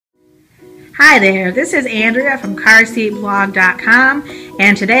Hi there, this is Andrea from CarSeatBlog.com,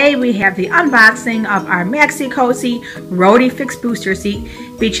 and today we have the unboxing of our Maxi Cosi RodiFix booster seat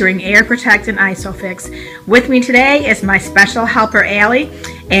featuring air protect and ISOFIX. With me today is my special helper Allie,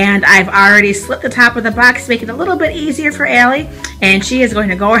 and I've already slit the top of the box to make it a little bit easier for Allie, and she is going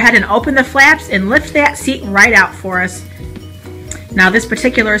to go ahead and open the flaps and lift that seat right out for us. Now this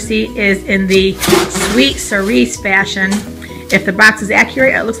particular seat is in the sweet cerise fashion. If the box is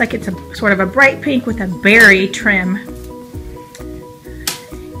accurate, it looks like it's a sort of a bright pink with a berry trim.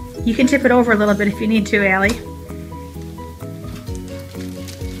 You can tip it over a little bit if you need to, Allie.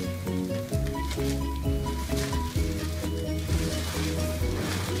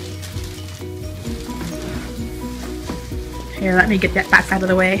 Here, let me get that box out of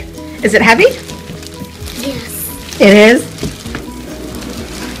the way. Is it heavy? Yes. It is?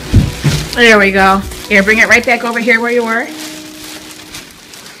 There we go. Here, bring it right back over here where you were.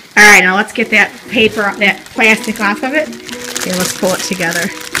 Alright, now let's get that paper, that plastic off of it. Here, let's pull it together.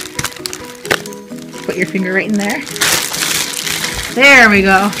 Put your finger right in there. There we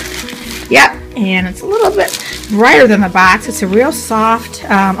go. Yep, and it's a little bit brighter than the box. It's a real soft,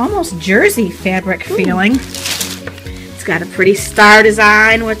 almost jersey fabric feeling. It's got a pretty star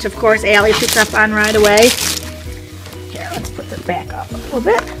design, which of course Allie picks up on right away. Here, let's put this back up a little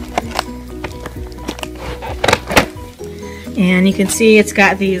bit. And you can see it's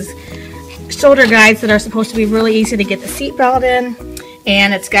got these shoulder guides that are supposed to be really easy to get the seat belt in.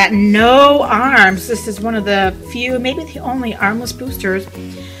 And it's got no arms. This is one of the few, maybe the only armless boosters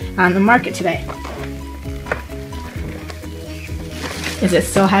on the market today. Is it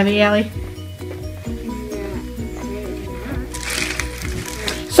still heavy, Allie?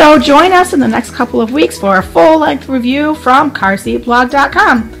 So join us in the next couple of weeks for a full-length review from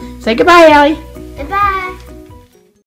CarSeatBlog.com. Say goodbye, Allie.